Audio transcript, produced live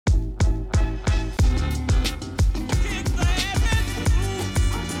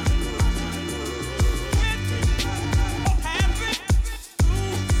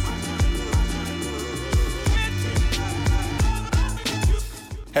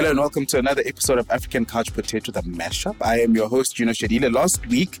Hello and welcome to another episode of African Couch Potato, the mashup. I am your host, Juno Shedile. Last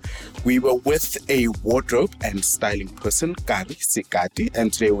week, we were with a wardrobe and styling person, Kari Sikati,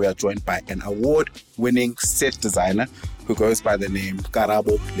 and today we are joined by an award-winning set designer who goes by the name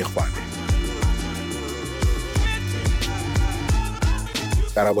Karabo Legoabe.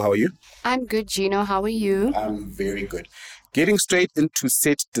 Karabo, how are you? I'm good, Gino. How are you? I'm very good. Getting straight into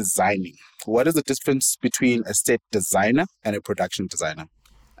set designing. What is the difference between a set designer and a production designer?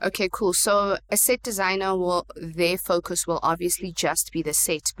 Okay, cool. So a set designer their focus will obviously just be the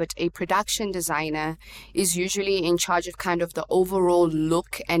set, but a production designer is usually in charge of kind of the overall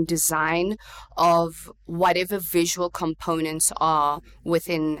look and design of whatever visual components are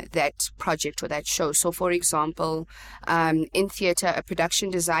within that project or that show. So for example, in theater, a production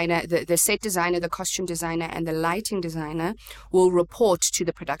designer, the set designer, the costume designer, and the lighting designer will report to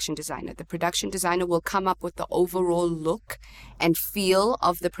the production designer. The production designer will come up with the overall look and feel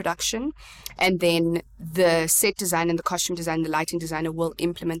of the production, and then the set designer and the costume designer, the lighting designer will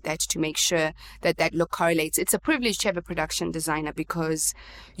implement that to make sure that that look correlates. It's a privilege to have a production designer because,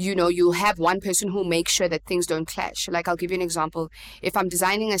 you know, you'll have one person who makes sure that things don't clash. Like, I'll give you an example. If I'm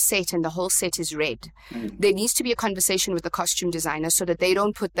designing a set and the whole set is red, there needs to be a conversation with the costume designer so that they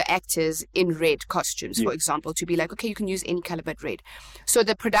don't put the actors in red costumes, for example, to be like, okay, you can use any color but red. So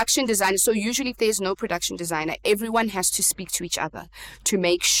the production designer, so usually if there's no production designer, everyone has to speak to each other to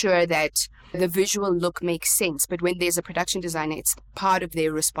make sure that the visual look makes sense. But when there's a production designer, it's part of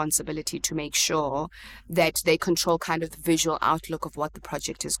their responsibility to make sure that they control kind of the visual outlook of what the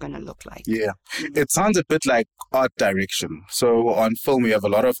project is going to look like. Yeah, it sounds a bit like art direction. So on film, we have a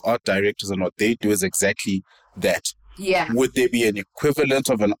lot of art directors, and what they do is exactly that. Yeah. Would there be an equivalent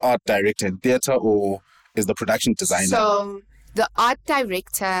of an art director in theater, or is the production designer? So the art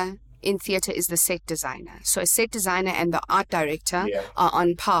director in theater is the set designer. So a set designer and the art director are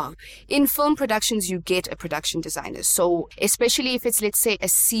on par. In film productions, you get a production designer. So especially if it's, let's say, a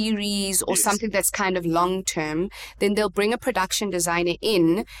series or something that's kind of long term, then they'll bring a production designer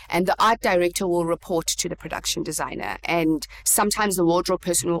in and the art director will report to the production designer. And sometimes the wardrobe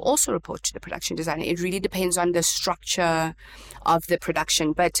person will also report to the production designer. It really depends on the structure of the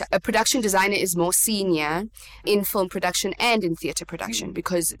production. But a production designer is more senior in film production and in theater production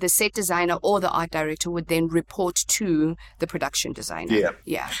because the set designer or the art director would then report to the production designer.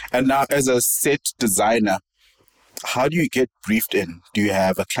 Yeah. And now, as a set designer, how do you get briefed in? Do you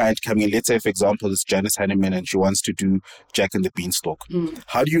have a client coming in? Let's say, for example, it's Janice Hanneman and she wants to do Jack and the Beanstalk.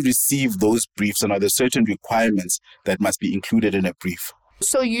 How do you receive those briefs, and are there certain requirements that must be included in a brief?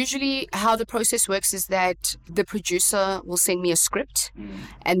 So usually how the process works is that the producer will send me a script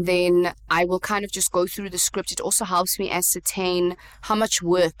and then I will kind of just go through the script. It also helps me ascertain how much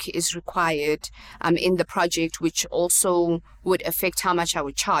work is required in the project, which also would affect how much I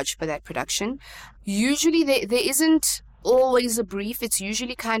would charge for that production. Usually there isn't always a brief. It's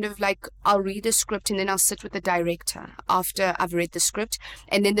usually kind of like I'll read the script and then I'll sit with the director after I've read the script,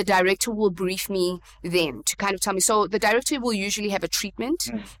 and then the director will brief me then to kind of tell me. So the director will usually have a treatment.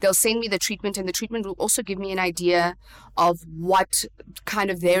 They'll send me the treatment, and the treatment will also give me an idea of what kind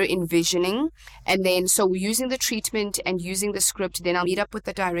of they're envisioning. And then so we're using the treatment and using the script, then I'll meet up with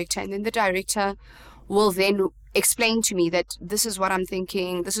the director, and then the director will then explain to me that this is what I'm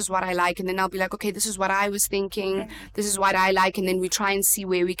thinking, this is what I like, and then I'll be like, okay, this is what I was thinking, this is what I like, and then we try and see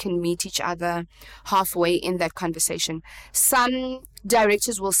where we can meet each other halfway in that conversation. Some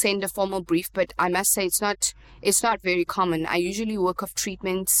directors will send a formal brief, but I must say it's not very common. I usually work off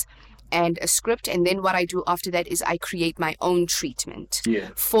treatments and a script, and then what I do after that is I create my own treatment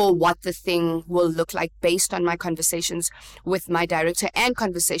for what the thing will look like based on my conversations with my director and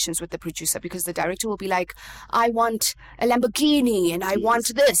conversations with the producer, because the director will be like, I want a Lamborghini and I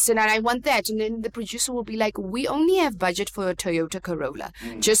want this and I want that, and then the producer will be like, we only have budget for a Toyota Corolla,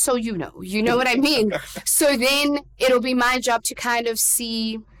 just so you know what I mean? So then it'll be my job to kind of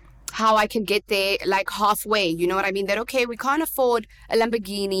see how I can get there like halfway, you know what I mean? That, okay, we can't afford a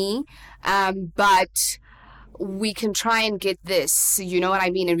Lamborghini, but we can try and get this, you know what I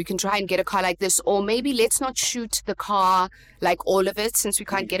mean? And we can try and get a car like this, or maybe let's not shoot the car like all of it since we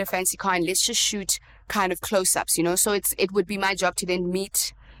can't get a fancy car, and let's just shoot kind of close-ups, you know? So it would be my job to then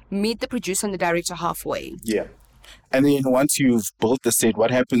meet the producer and the director halfway. Yeah. And then once you've built the set,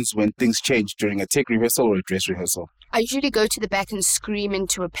 what happens when things change during a take rehearsal or a dress rehearsal? I usually go to the back and scream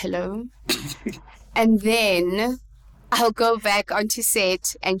into a pillow. And then I'll go back onto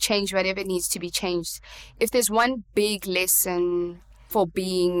set and change whatever needs to be changed. If there's one big lesson for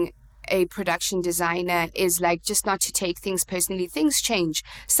being a production designer is like just not to take things personally. Things change.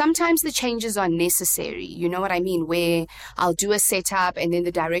 Sometimes the changes are necessary. You know what I mean? Where I'll do a setup and then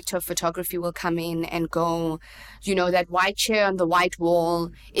the director of photography will come in and go, you know, that white chair on the white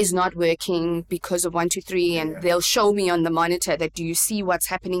wall is not working because of 1, 2, 3. And they'll show me on the monitor that, do you see what's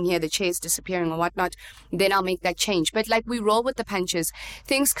happening here? The chair is disappearing or whatnot. Then I'll make that change. But like, we roll with the punches.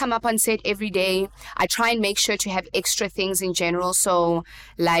 Things come up on set every day. I try and make sure to have extra things in general. So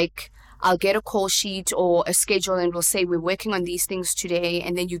like, I'll get a call sheet or a schedule and we'll say we're working on these things today,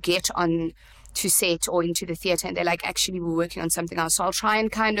 and then you get on to set or into the theater and they're like, actually we're working on something else. So I'll try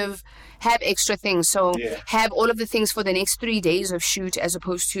and kind of have extra things. So have all of the things for the next 3 days of shoot as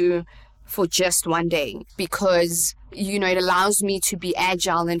opposed to for just one day, because, you know, it allows me to be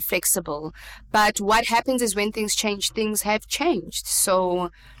agile and flexible. But what happens is when things change, things have changed. So,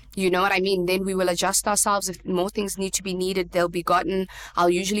 you know what I mean? Then we will adjust ourselves. If more things need to be needed, they'll be gotten. I'll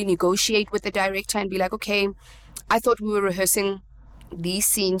usually negotiate with the director and be like, okay, I thought we were rehearsing these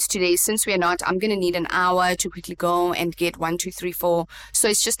scenes today. Since we're not, I'm going to need an hour to quickly go and get 1, 2, 3, 4. So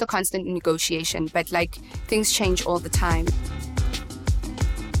it's just a constant negotiation. But like, things change all the time.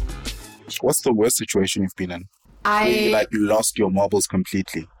 What's the worst situation you've been in? Where you like lost your marbles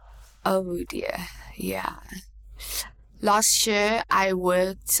completely? Oh dear. Yeah. Last year, I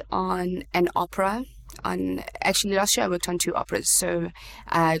worked on an opera. Last year I worked on 2 operas. So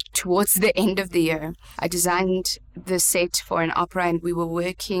towards the end of the year, I designed the set for an opera, and we were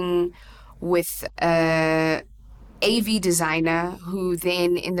working with a AV designer who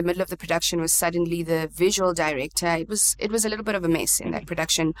then in the middle of the production was suddenly the visual director. It was a little bit of a mess in that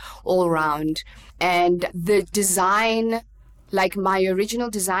production all around. And the design, like my original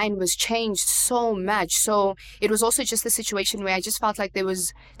design, was changed so much. So it was also just a situation where I just felt like there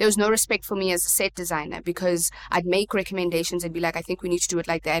was no respect for me as a set designer, because I'd make recommendations and be like, I think we need to do it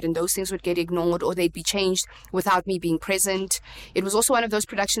like that. And those things would get ignored or they'd be changed without me being present. It was also one of those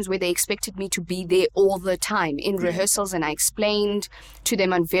productions where they expected me to be there all the time in rehearsals. And I explained to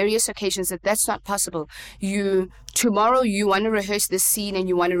them on various occasions that that's not possible. Tomorrow you want to rehearse this scene and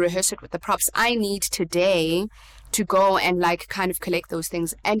you want to rehearse it with the props. I need today to go and like kind of collect those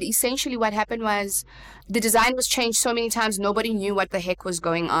things. And essentially what happened was the design was changed so many times, nobody knew what the heck was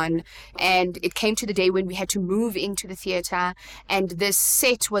going on. And it came to the day when we had to move into the theater, and this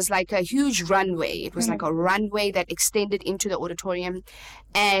set was like a huge runway. It was like a runway that extended into the auditorium,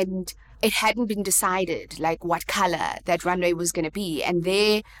 and it hadn't been decided like what color that runway was going to be. And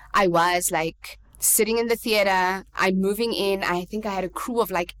there I was like sitting in the theater, I'm moving in. I think I had a crew of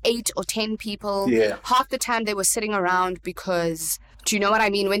like 8 or 10 people. Yeah. Half the time they were sitting around because, do you know what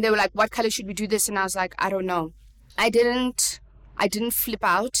I mean? When they were like, what color should we do this? And I was like, I don't know. I didn't flip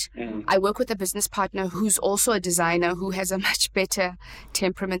out. I work with a business partner who's also a designer who has a much better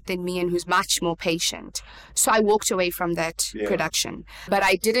temperament than me and who's much more patient. So I walked away from that production. But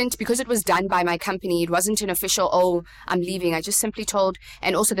I didn't, because it was done by my company, it wasn't an official, oh, I'm leaving. I just simply told,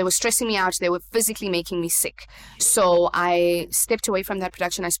 and also they were stressing me out. They were physically making me sick. So I stepped away from that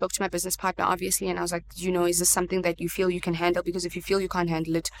production. I spoke to my business partner, obviously, and I was like, you know, is this something that you feel you can handle? Because if you feel you can't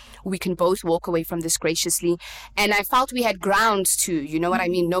handle it, we can both walk away from this graciously. And I felt we had grounds to, you know what I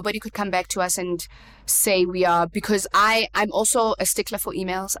mean? Nobody could come back to us and say we are, because I'm also a stickler for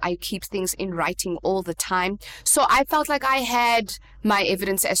emails. I keep things in writing all the time. So I felt like I had my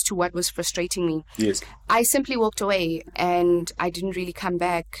evidence as to what was frustrating me. Yes. I simply walked away and I didn't really come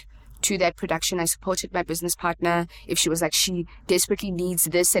back to that production. I supported my business partner. If she was like, she desperately needs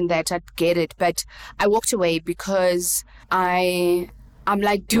this and that, I'd get it. But I walked away because I'm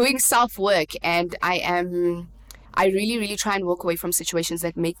like doing self-work, and I really, really try and walk away from situations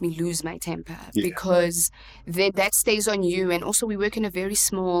that make me lose my temper, because that stays on you. And also we work in a very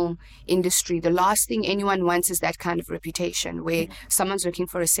small industry. The last thing anyone wants is that kind of reputation where someone's looking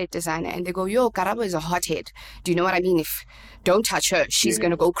for a set designer and they go, yo, Karabo is a hothead. Do you know what I mean? If don't touch her, she's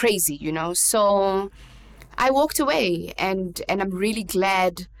going to go crazy, you know? So I walked away, and I'm really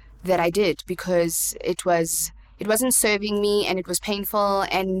glad that I did, because it wasn't serving me and it was painful.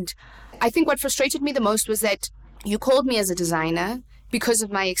 And I think what frustrated me the most was that you called me as a designer because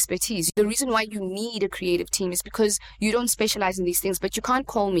of my expertise. The reason why you need a creative team is because you don't specialize in these things, but you can't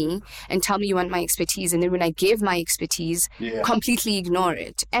call me and tell me you want my expertise, and then when I give my expertise, completely ignore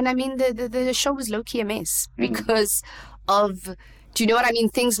it. And I mean, the show was low-key a mess because of, do you know what I mean?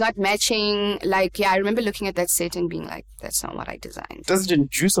 Things not matching. Like, I remember looking at that set and being like, that's not what I designed. Does it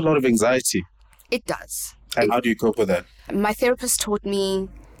induce a lot of anxiety? It does. And how do you cope with that? My therapist taught me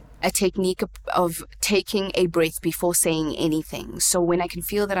a technique of taking a breath before saying anything. So when I can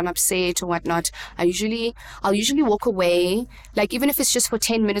feel that I'm upset or whatnot, I'll usually walk away, like even if it's just for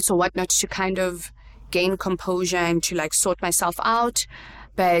 10 minutes or whatnot, to kind of gain composure and to like sort myself out.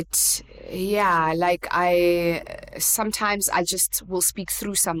 But yeah, like sometimes I just will speak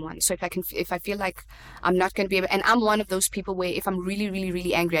through someone. So if I feel like I'm not going to be able, and I'm one of those people where if I'm really, really,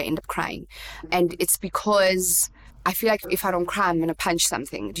 really angry, I end up crying. And it's because I feel like if I don't cry, I'm going to punch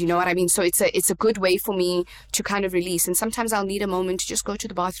something. Do you know what I mean? So it's a good way for me to kind of release. And sometimes I'll need a moment to just go to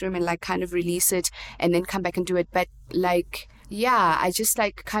the bathroom and like kind of release it and then come back and do it. But like, yeah, I just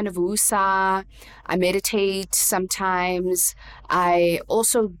like kind of woosah. I meditate sometimes. I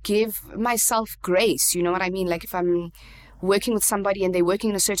also give myself grace. You know what I mean? Like if I'm working with somebody and they're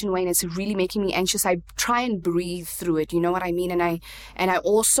working in a certain way and it's really making me anxious, I try and breathe through it. You know what I mean? And I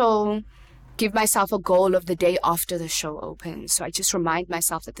also give myself a goal of the day after the show opens. So I just remind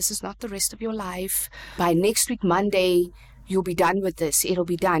myself that this is not the rest of your life. By next week, Monday, you'll be done with this. It'll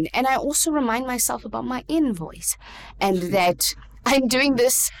be done. And I also remind myself about my invoice and that I'm doing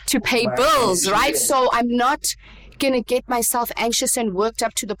this to pay bills, right? So I'm not going to get myself anxious and worked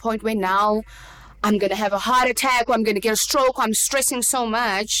up to the point where now I'm going to have a heart attack or I'm going to get a stroke or I'm stressing so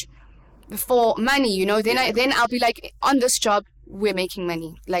much for money, you know. Then I'll be like, on this job, we're making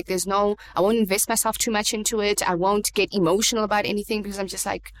money. Like I won't invest myself too much into it. I won't get emotional about anything because I'm just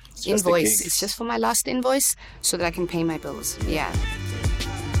like, invoice. It's just for my last invoice so that I can pay my bills. Yeah.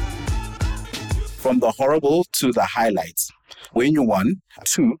 From the horrible to the highlights. When you won,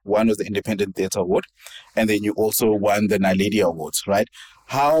 one was the Independent Theatre Award, and then you also won the Naledi Awards, right?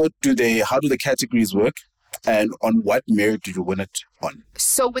 How do the categories work? And on what merit did you win it on?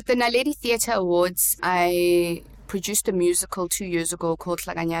 So with the Naledi Theatre Awards, I produced a musical 2 years ago called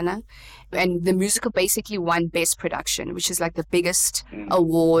Hlakanyana. And the musical basically won Best Production, which is like the biggest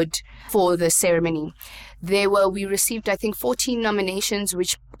award for the ceremony. We received, I think, 14 nominations,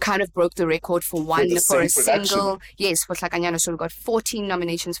 which kind of broke the record for a single. Yes, for Hlakanyana. So we got 14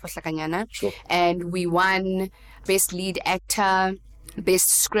 nominations for Hlakanyana. Sure. And we won Best Lead Actor, Best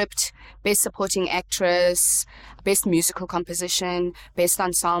Script, Best Supporting Actress, Best Musical Composition, Best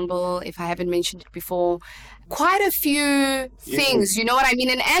Ensemble, if I haven't mentioned it before. Quite a few things, you know what I mean?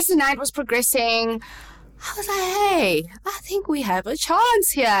 And as the night was progressing, I was like, hey, I think we have a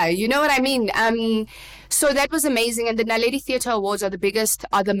chance here. You know what I mean? So that was amazing. And the Naledi Theatre Awards are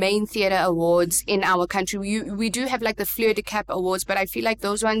the main theatre awards in our country. We do have like the Fleur de Cap Awards, but I feel like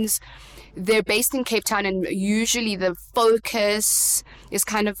those ones, they're based in Cape Town, and usually the focus is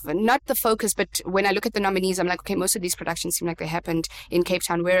kind of not the focus, but when I look at the nominees, I'm like, okay, most of these productions seem like they happened in Cape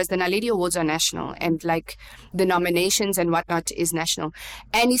Town, whereas the Naledi Awards are national, and like the nominations and whatnot is national.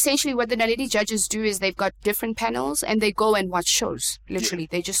 And essentially what the Naledi judges do is they've got different panels and they go and watch shows. Literally,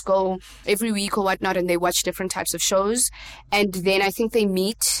 they just go every week or whatnot and they watch different types of shows. And then I think they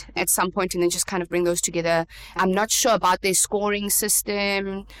meet at some point and then just kind of bring those together. I'm not sure about their scoring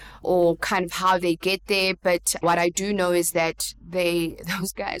system or kind of how they get there, but what I do know is that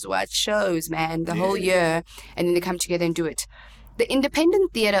those guys watch shows, man, the whole year, and then they come together and do it. The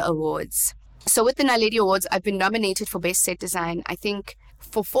Independent Theatre Awards. So with the Naledi Awards, I've been nominated for Best Set Design, I think,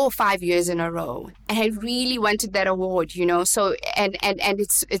 for 4 or 5 years in a row. And I really wanted that award, you know. So and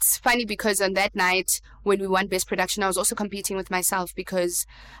it's funny because on that night when we won Best Production, I was also competing with myself because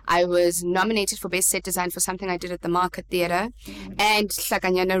I was nominated for Best Set Design for something I did at the Market Theatre, and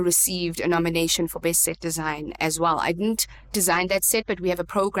Hlakanyana received a nomination for Best Set Design as well. I didn't design that set, but we have a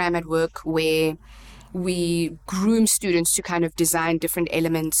program at work where we groom students to kind of design different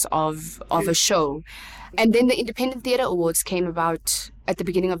elements of a show. And then the Independent Theatre Awards came about at the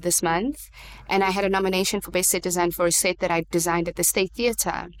beginning of this month, and I had a nomination for Best Set Design for a set that I designed at the State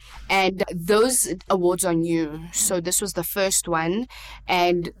Theatre. And those awards are new, so this was the first one,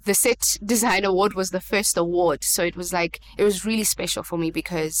 and the Set Design Award was the first award. So it was really special for me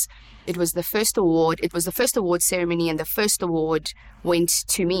because it was the first award. It was the first award ceremony, and the first award went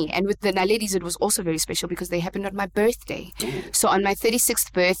to me. And with the Naledis, it was also very special because they happened on my birthday. So on my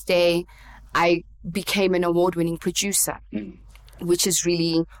 36th birthday, I became an award-winning producer, which is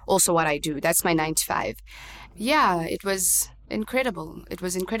really also what I do. That's my 9 to 5. Yeah, it was incredible.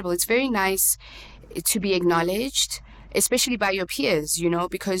 It's very nice to be acknowledged, especially by your peers, you know,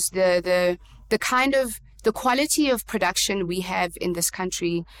 because the quality of production we have in this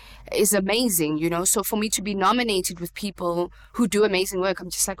country is amazing, you know. So for me to be nominated with people who do amazing work, I'm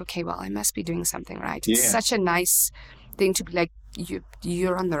just like, okay, well, I must be doing something right. It's such a nice thing to be like,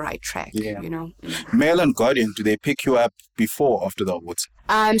 you're on the right track, you know. Mail and Guardian, do they pick you up before or after the awards?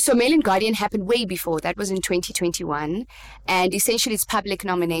 So Mail and Guardian happened way before. That was in 2021. And essentially it's public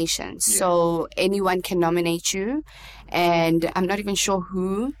nominations. Yeah. So anyone can nominate you. And I'm not even sure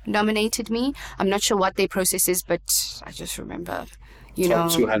who nominated me. I'm not sure what their process is, but I just remember,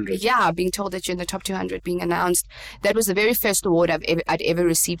 top 200. Yeah, being told that you're in the top 200, being announced. That was the very first award I'd ever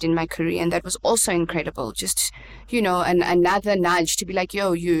received in my career. And that was also incredible. Just, another nudge to be like,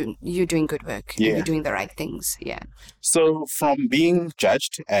 yo, you're doing good work. Yeah. You're doing the right things. Yeah. So from being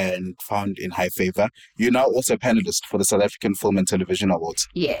judged and found in high favor, you're now also a panelist for the South African Film and Television Awards.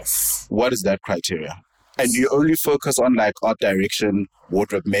 Yes. What is that criteria? And do you only focus on like art direction,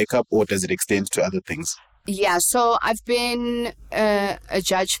 wardrobe, makeup, or does it extend to other things? Yeah, so I've been a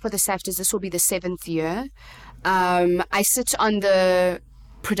judge for the SAFTAs. This will be the 7th year. I sit on the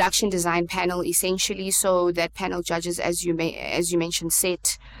production design panel essentially. So that panel judges, as you mentioned,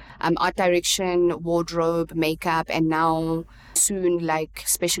 set, art direction, wardrobe, makeup, and now soon like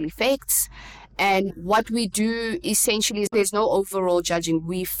special effects. And what we do essentially is there's no overall judging.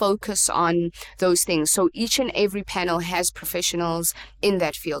 We focus on those things. So each and every panel has professionals in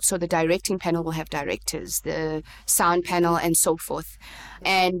that field. So the directing panel will have directors, the sound panel, and so forth.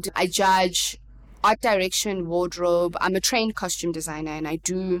 And I judge art direction, wardrobe. I'm a trained costume designer, and I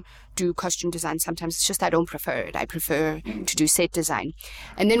do costume design sometimes. It's just I don't prefer it. I prefer to do set design.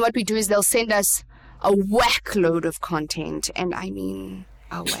 And then what we do is they'll send us a whack load of content. And I mean...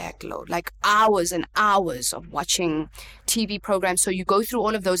 a workload, like hours and hours of watching TV programs. So you go through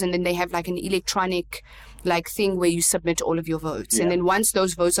all of those, and then they have like an electronic like thing where you submit all of your votes. Yeah. And then once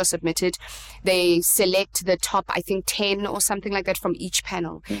those votes are submitted, they select the top, I think 10 or something like that from each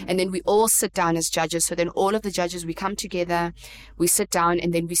panel. Mm-hmm. And then we all sit down as judges. So then all of the judges, we come together, we sit down,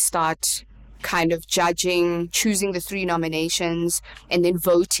 and then we start kind of judging, choosing the 3 nominations, and then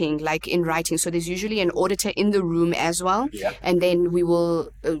voting like in writing. So there's usually an auditor in the room as well. Yeah. And then we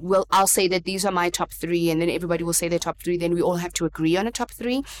will, I'll say that these are my top 3, and then everybody will say their top 3. Then we all have to agree on a top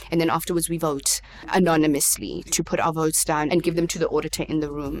 3. And then afterwards we vote anonymously to put our votes down and give them to the auditor in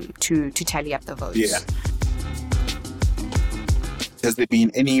the room to tally up the votes. Yeah. Has there been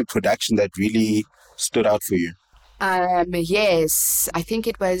any production that really stood out for you? Yes, I think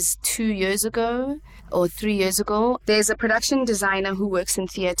it was 2 years ago or 3 years ago. There's a production designer who works in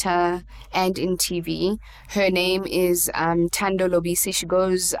theatre and in TV. Her name is Tando Lobisi. She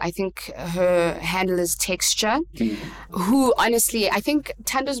goes, I think her handle is Texture, who honestly, I think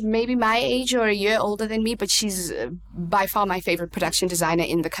Tando's maybe my age or a year older than me, but she's by far my favorite production designer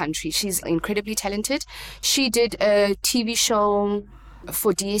in the country. She's incredibly talented. She did a TV show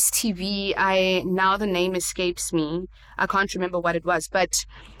for DSTV. Now the name escapes me. I can't remember what it was, but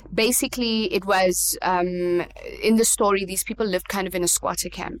basically it was in the story, these people lived kind of in a squatter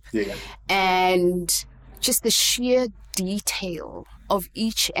camp. Yeah. And just the sheer detail of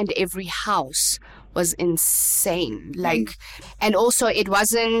each and every house was insane. And also it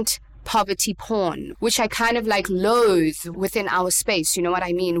wasn't poverty porn, which I kind of like loathe within our space, you know what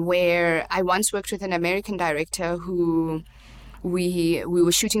I mean? Where I once worked with an American director who we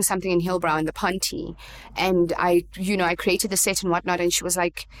were shooting something in Hillbrow in the Ponty, and I created the set and whatnot, and she was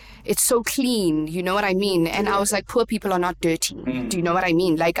like, it's so clean, you know what I mean? And I was like, poor people are not dirty. Do you know what I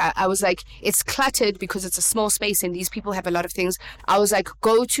mean? Like I was like, it's cluttered because it's a small space and these people have a lot of things. I was like,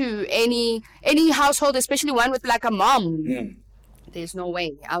 go to any household, especially one with like a mom. There's no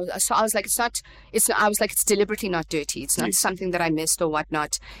way. I was like, it's deliberately not dirty. It's not something that I missed or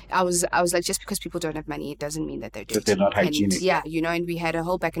whatnot. I was like, just because people don't have money, it doesn't mean that they're dirty. That they're not hygienic. And, and we had a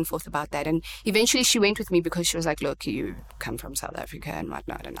whole back and forth about that. And eventually she went with me because she was like, look, you come from South Africa and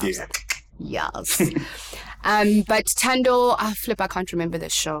whatnot. And I was like, yes. But Tando, I can't remember the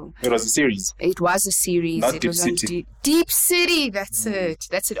show. It was a series. It was a series. Not Deep City. Deep City. That's it.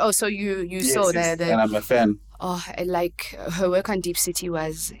 Oh, so you saw the. And I'm a fan. Oh, like her work on Deep City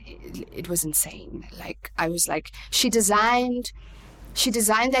was insane. Like I was like, she designed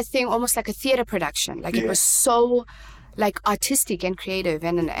that thing almost like a theater production. Like it was so like artistic and creative,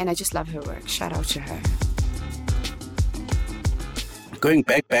 and I just love her work. Shout out to her. Going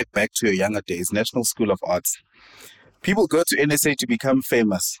back to your younger days, National School of Arts. People go to NSA to become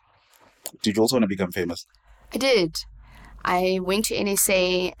famous. Did you also want to become famous? I did. I went to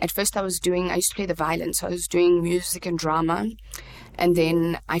NSA. At first I used to play the violin, so I was doing music and drama. And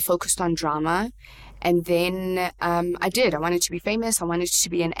then I focused on drama. And then I wanted to be famous. I wanted to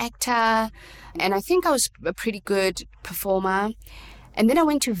be an actor. And I think I was a pretty good performer. And then I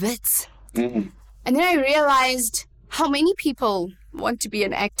went to Wits. Mm-hmm. And then I realized how many people want to be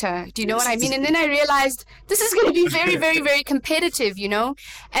an actor. Do you know what I mean? And then I realized this is going to be very, very, very competitive, you know?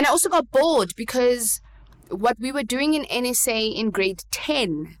 And I also got bored because what we were doing in NSA in grade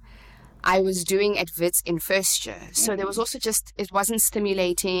 10, I was doing at Wits in first year. So there was also just, it wasn't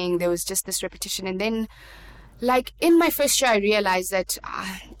stimulating. There was just this repetition. And then, like, in my first year, I realized that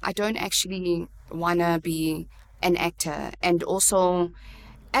I don't actually want to be an actor. And also,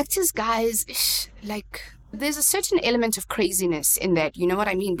 actors, guys, like, there's a certain element of craziness in that. You know what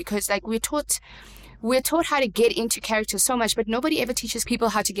I mean? Because, like, we're taught how to get into character so much, but nobody ever teaches people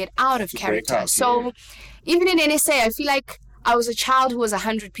how to get out of character. So even in NSA, I feel like I was a child who was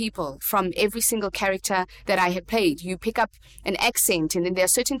 100 people from every single character that I had played. You pick up an accent, and then there are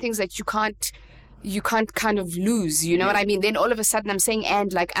certain things that you can't kind of lose. You know what I mean? Then all of a sudden I'm saying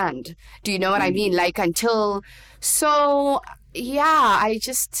and. Do you know what I mean? Like until, so yeah, I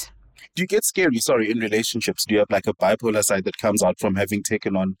just... Do you get scary, in relationships? Do you have like a bipolar side that comes out from having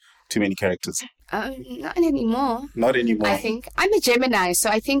taken on too many characters? Not anymore. Not anymore. I think I'm a Gemini, so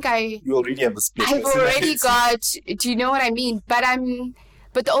I think You already have a split. I've already got. Do you know what I mean? But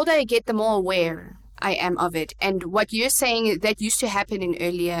the older I get, the more aware I am of it. And what you're saying, that used to happen in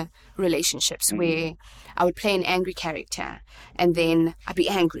earlier relationships where I would play an angry character and then I'd be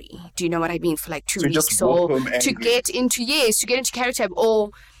angry. Do you know what I mean? For like 2 weeks, or to get into character,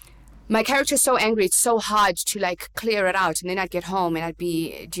 or my character's so angry, it's so hard to like clear it out. And then I'd get home and I'd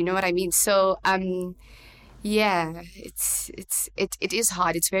be, do you know what I mean? So, yeah, it is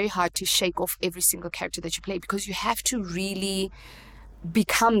hard. It's very hard to shake off every single character that you play, because you have to really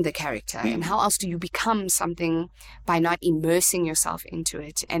become the character. And how else do you become something by not immersing yourself into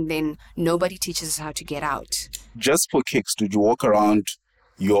it? And then nobody teaches us how to get out. Just for kicks, did you walk around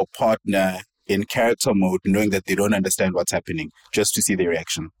your partner in character mode knowing that they don't understand what's happening, just to see their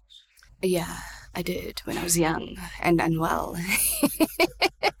reaction? Yeah, I did when I was young and unwell.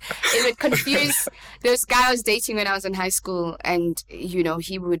 It would confuse. There was a guy I was dating when I was in high school, and, you know,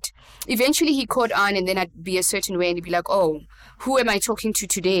 he caught on, and then I'd be a certain way and he'd be like, oh, who am I talking to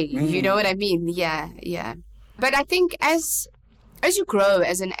today? You know what I mean? Yeah. But I think as you grow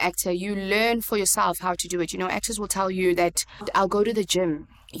as an actor, you learn for yourself how to do it. You know, actors will tell you that I'll go to the gym,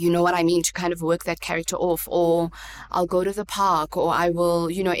 you know what I mean, to kind of work that character off, or I'll go to the park, or I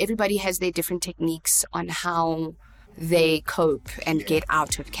will, you know, everybody has their different techniques on how they cope and get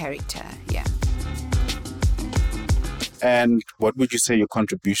out of character. Yeah. And what would you say your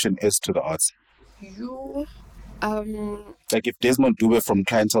contribution is to the arts? Like if Desmond Dube from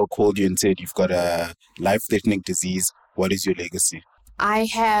Clientele called you and said you've got a life-threatening disease, what is your legacy?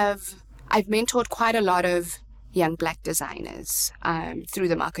 I've mentored quite a lot of young Black designers through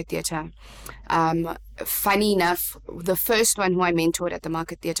the Market Theatre. Funny enough, the first one who I mentored at the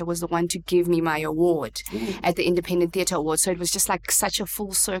Market Theatre was the one to give me my award at the Independent Theatre Awards. So it was just like such a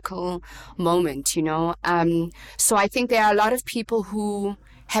full circle moment, you know. So I think there are a lot of people who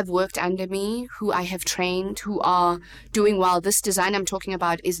have worked under me, who I have trained, who are doing well. This designer I'm talking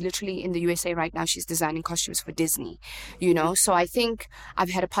about is literally in the USA right now. She's designing costumes for Disney, you know. So I think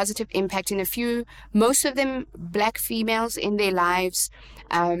I've had a positive impact in most of them Black females in their lives,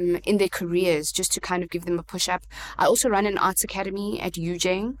 in their careers, just to kind of give them a push up. I also run an arts academy at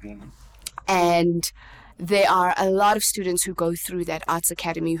UJ, and there are a lot of students who go through that arts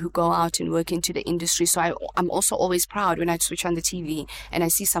academy who go out and work into the industry. So I'm also always proud when I switch on the TV and I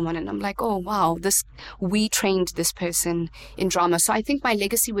see someone and I'm like, oh, wow, we trained this person in drama. So I think my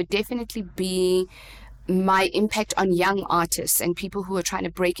legacy would definitely be my impact on young artists and people who are trying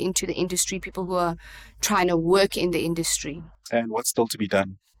to break into the industry, people who are trying to work in the industry. And what's still to be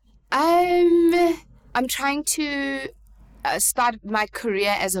done? I'm trying to start my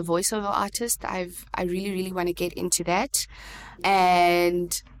career as a voiceover artist. I really, really want to get into that.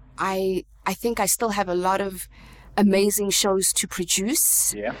 And I think I still have a lot of amazing shows to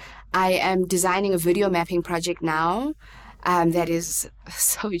produce. Yeah. I am designing a video mapping project now. That is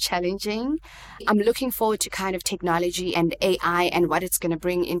so challenging. I'm looking forward to kind of technology and AI and what it's going to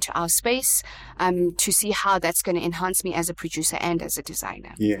bring into our space, to see how that's going to enhance me as a producer and as a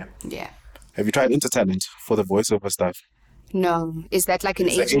designer. Yeah. Have you tried Intertalent for the voiceover stuff? No. Is that like an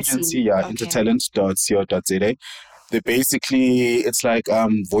agency? It's an agency, yeah. Okay. Intertalent.co.za. It's like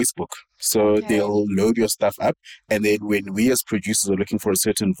voice book. So they'll load your stuff up, and then when we as producers are looking for a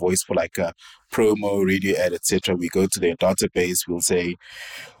certain voice for like a promo, radio ad, etc., we go to their database. We'll say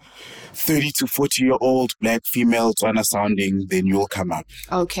 30 to 40-year-old Black female Tswana sounding, then you'll come up.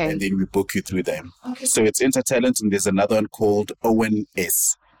 Okay. And then we book you through them. Okay. So it's Intertalent, and there's another one called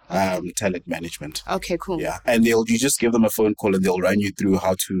ONS. Talent management. Okay, cool. Yeah, and you just give them a phone call and they'll run you through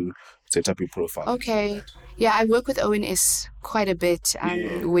how to set up your profile. Okay. Yeah, I work with ONS quite a bit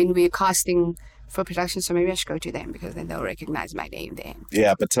when we're casting for production, so maybe I should go to them because then they'll recognize my name there.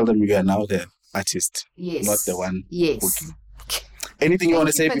 Yeah, but tell them you are now there. artist, Yes. not the one. Yes. booking. Anything you want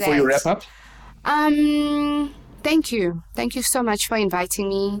to say for before you that. wrap up? Thank you. Thank you so much for inviting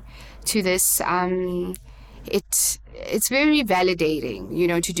me to this. It's very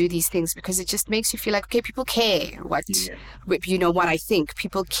validating, to do these things, because it just makes you feel like, okay, people care what I think.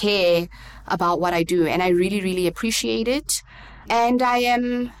 People care about what I do, and I really, really appreciate it. And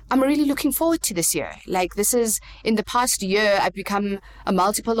I'm really looking forward to this year. Like, this is, in the past year, I've become a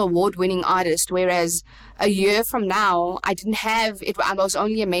multiple award-winning artist, whereas a year from now, I didn't have it. I was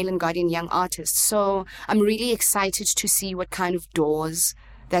only a Male and Guardian Young Artist. So I'm really excited to see what kind of doors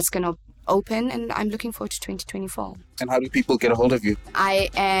that's going to open, and I'm looking forward to 2024. And how do people get a hold of you? I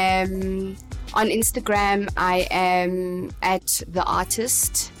am on Instagram. I am at The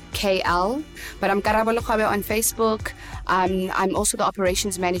Artist KL, but I'm Karabo Legoabe on Facebook. I'm also the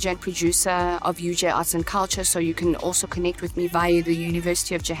operations manager and producer of UJ Arts and Culture, so you can also connect with me via the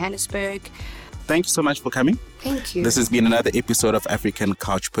University of Johannesburg. Thank you so much for coming. Thank you. This has been another episode of African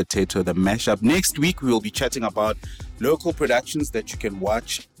Couch Potato, the mashup. Next week, we will be chatting about local productions that you can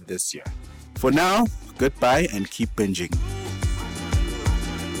watch this year. For now, goodbye and keep binging.